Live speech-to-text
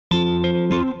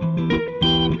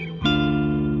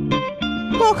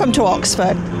Welcome to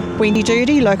Oxford. Wendy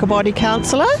Doody, local body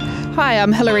councillor. Hi,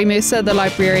 I'm Hilary Mercer, the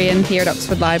librarian here at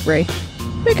Oxford Library.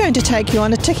 We're going to take you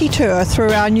on a tiki tour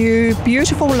through our new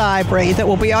beautiful library that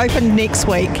will be opened next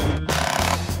week.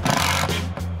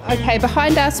 Okay,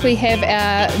 behind us we have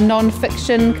our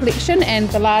non-fiction collection and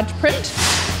the large print,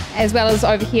 as well as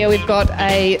over here we've got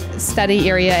a study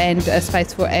area and a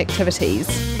space for activities.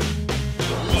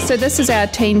 So this is our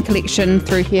teen collection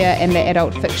through here, and the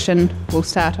adult fiction will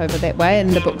start over that way,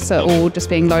 and the books are all just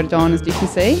being loaded on, as you can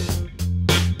see.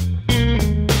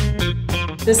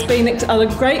 There's been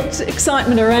a great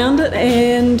excitement around it,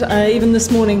 and even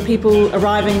this morning people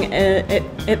arriving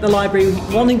at the library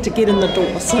wanting to get in the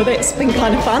door, so that's been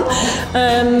kind of fun.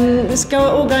 It's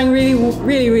all going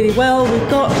really well. We've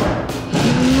got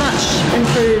much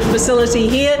improved facility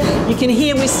here. You can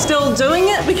hear we're still doing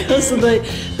it because of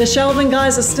the shelving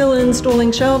guys are still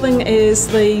installing shelving as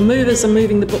the movers are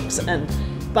moving the books in.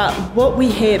 But what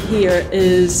we have here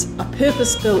is a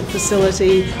purpose-built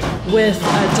facility with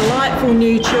a delightful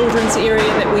new children's area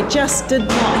that we just did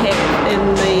not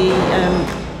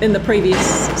have in the previous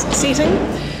setting,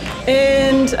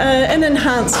 and an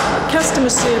enhanced customer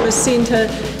service centre,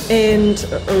 and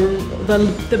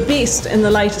the best and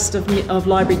the latest of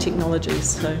library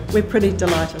technologies. So we're pretty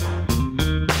delighted.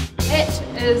 That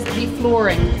is the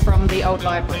flooring from the old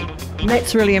library. And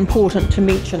that's really important to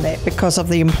mention that because of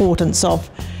the importance of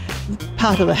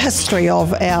part of the history of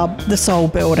this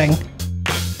old building.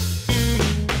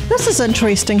 This is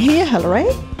interesting here, Hilary.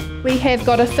 We have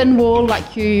got a thin wall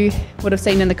like you would have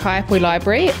seen in the Kaiapoi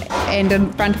Library, and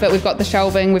in front of it we've got the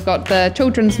shelving, we've got the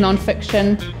children's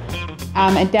non-fiction,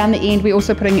 and down the end we're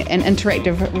also putting an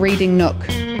interactive reading nook.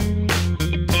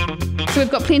 So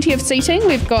we've got plenty of seating.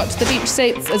 We've got the bench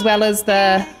seats as well as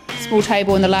the small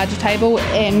table and the larger table,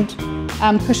 and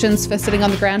cushions for sitting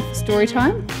on the ground for story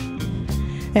time.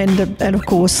 And of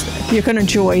course you can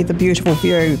enjoy the beautiful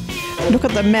view. Look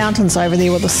at the mountains over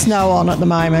there with the snow on at the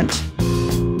moment.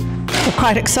 We're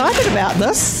quite excited about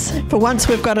this. For once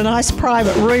we've got a nice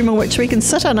private room in which we can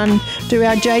sit in and do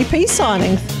our JP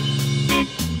signing.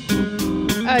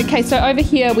 Okay, so over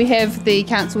here we have the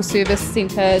Council Service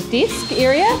Centre desk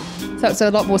area, so it's a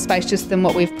lot more spacious than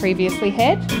what we've previously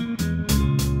had.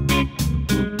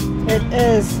 It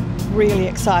is really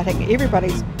exciting.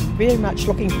 Everybody's very much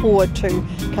looking forward to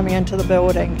coming into the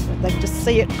building. They just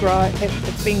see it grow.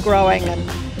 It's been growing and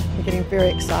we're getting very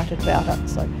excited about it.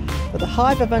 So for the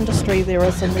hive of industry there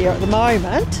is in there at the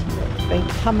moment,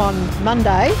 come on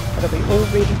Monday, it'll be all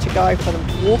ready to go for them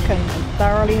to walk in and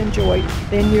thoroughly enjoy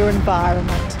their new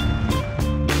environment.